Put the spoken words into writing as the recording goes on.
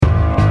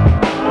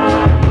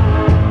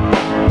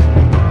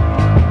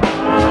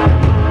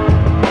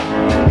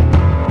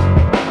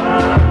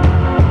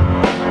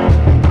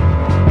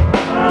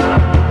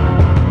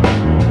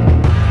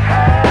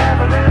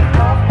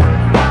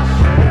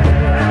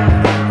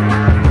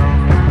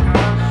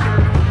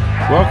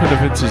Welcome to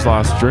Vince's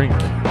Last Drink.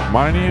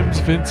 My name's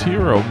Vince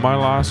Hero. My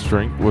last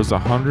drink was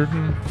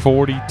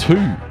 142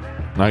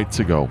 nights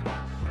ago.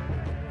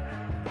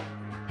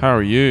 How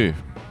are you?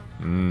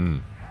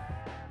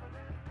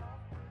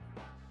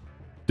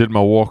 Did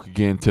my walk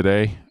again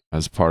today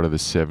as part of the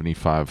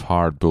 75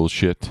 hard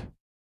bullshit.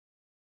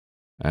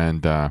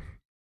 And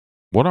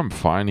what I'm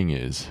finding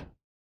is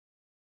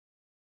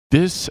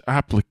this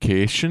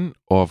application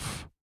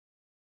of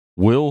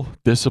will,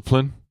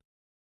 discipline,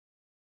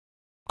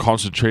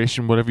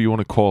 concentration, whatever you want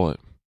to call it,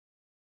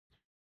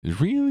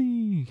 is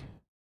really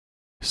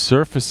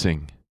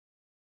surfacing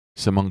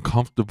some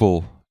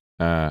uncomfortable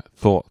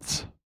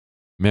thoughts,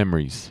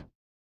 memories.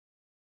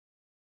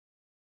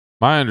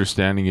 My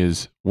understanding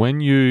is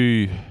when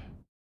you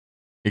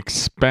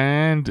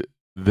expand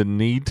the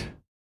need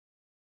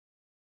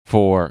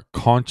for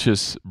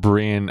conscious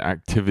brain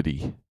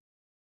activity,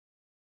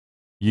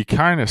 you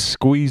kind of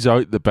squeeze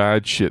out the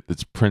bad shit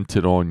that's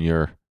printed on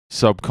your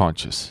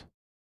subconscious.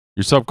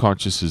 Your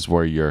subconscious is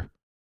where your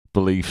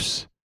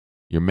beliefs,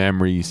 your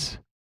memories,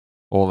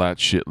 all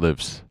that shit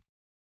lives.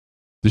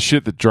 The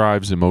shit that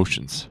drives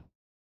emotions.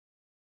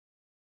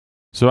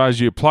 So as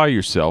you apply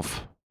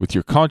yourself with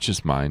your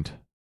conscious mind,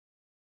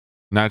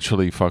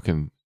 naturally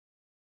fucking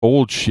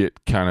old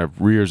shit kind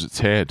of rears its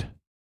head.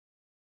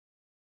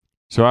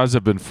 So as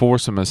I've been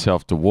forcing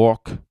myself to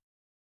walk,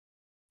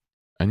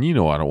 and you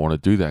know I don't want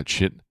to do that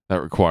shit.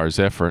 That requires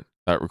effort.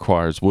 That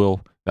requires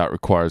will. That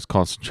requires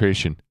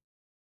concentration.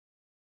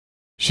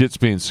 Shit's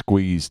being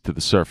squeezed to the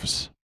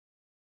surface.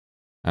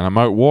 And I'm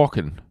out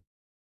walking.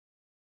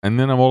 And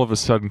then I'm all of a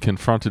sudden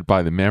confronted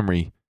by the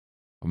memory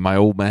of my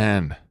old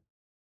man.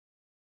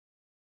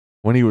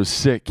 When he was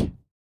sick,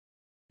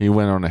 he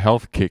went on a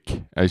health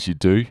kick, as you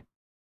do.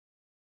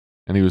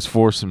 And he was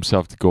forced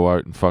himself to go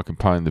out and fucking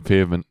pound the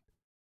pavement,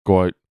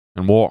 go out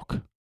and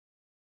walk.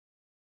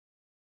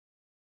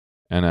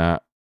 And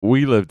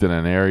we lived in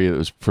an area that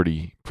was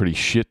pretty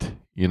shit,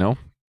 you know?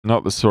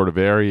 Not the sort of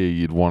area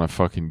you'd want to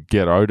fucking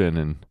get out in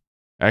and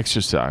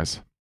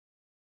exercise.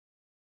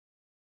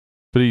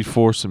 But he'd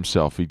force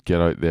himself. He'd get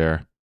out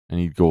there and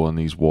he'd go on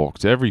these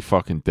walks. Every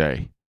fucking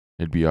day,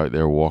 he'd be out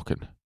there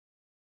walking.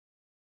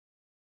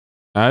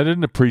 I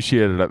didn't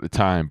appreciate it at the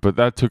time, but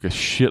that took a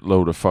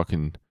shitload of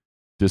fucking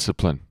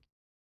discipline.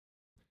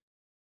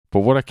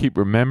 But what I keep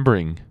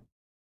remembering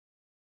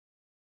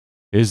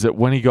is that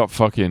when he had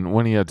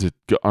to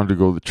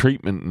undergo the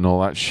treatment and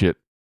all that shit,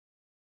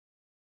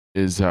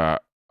 is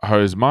how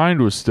his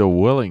mind was still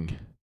willing,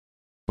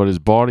 but his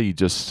body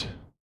just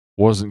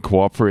wasn't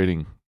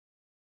cooperating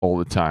all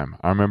the time.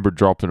 I remember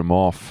dropping him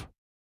off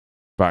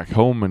back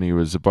home and he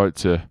was about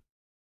to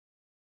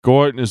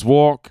go out in his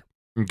walk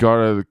and got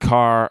out of the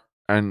car,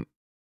 and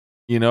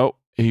you know,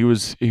 he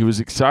was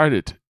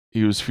excited.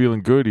 He was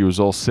feeling good. He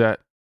was all set.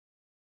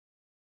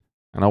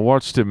 And I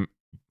watched him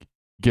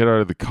get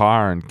out of the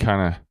car and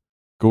kind of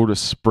go to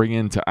spring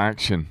into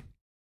action.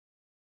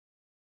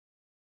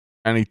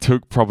 And he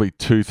took probably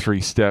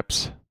 2-3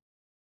 steps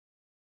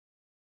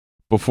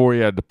before he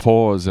had to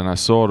pause, and I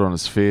saw it on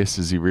his face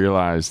as he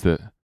realized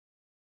that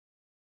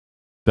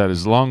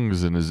his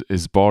lungs and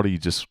his body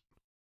just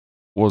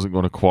wasn't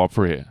going to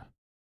cooperate.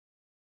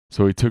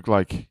 So he took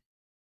like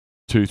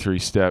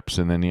 2-3 steps,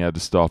 and then he had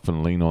to stop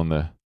and lean on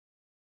the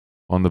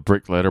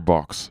brick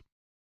letterbox.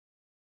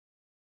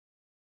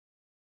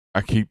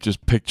 I keep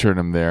just picturing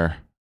him there,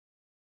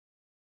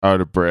 out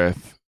of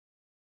breath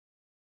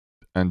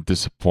and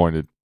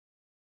disappointed.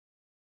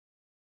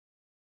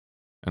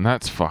 And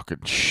that's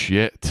fucking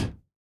shit.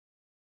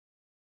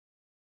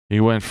 He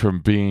went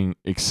from being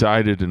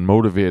excited and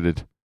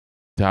motivated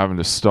to having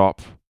to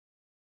stop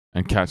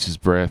and catch his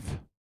breath,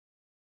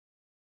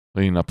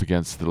 leaning up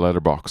against the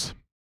letterbox.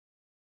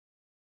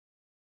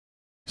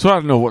 So I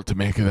don't know what to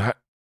make of that.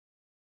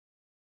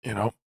 You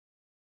know,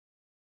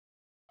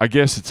 I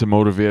guess it's a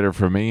motivator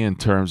for me in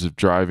terms of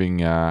driving,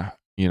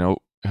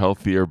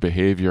 healthier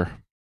behavior.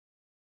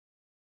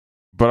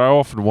 But I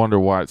often wonder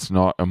why it's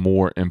not a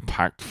more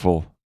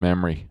impactful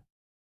memory.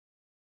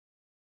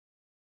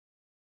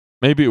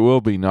 Maybe it will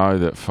be now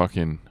that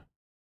fucking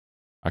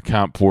I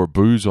can't pour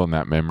booze on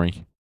that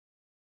memory.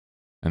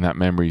 And that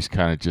memory's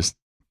kind of just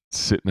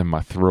sitting in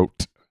my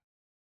throat.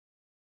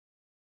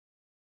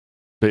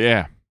 But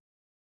yeah.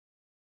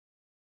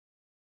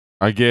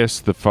 I guess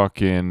the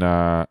fucking,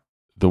 the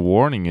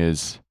warning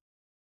is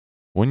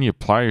when you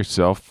apply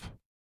yourself,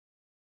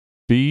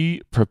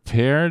 be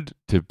prepared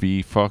to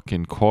be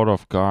fucking caught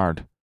off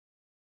guard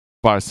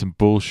by some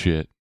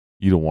bullshit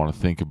you don't want to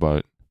think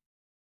about.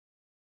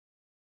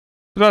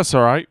 But that's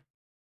alright.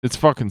 It's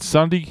fucking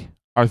Sunday.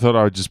 I thought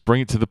I would just bring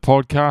it to the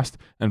podcast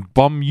and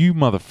bum you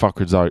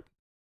motherfuckers out.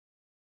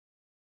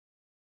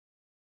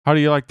 How do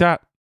you like that?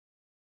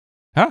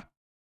 Huh?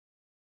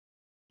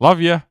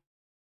 Love ya.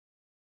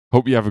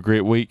 Hope you have a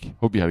great week.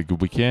 Hope you had a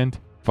good weekend.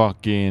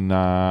 Fucking,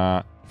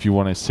 if you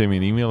want to send me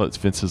an email, it's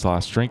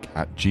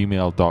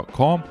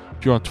vinceslastdrink@gmail.com.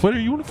 If you're on Twitter,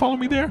 you want to follow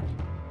me there,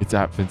 it's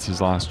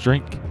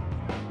 @vinceslastdrink.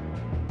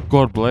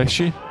 God bless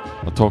you.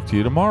 I'll talk to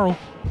you tomorrow.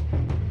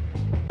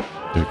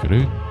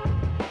 Doo-doo.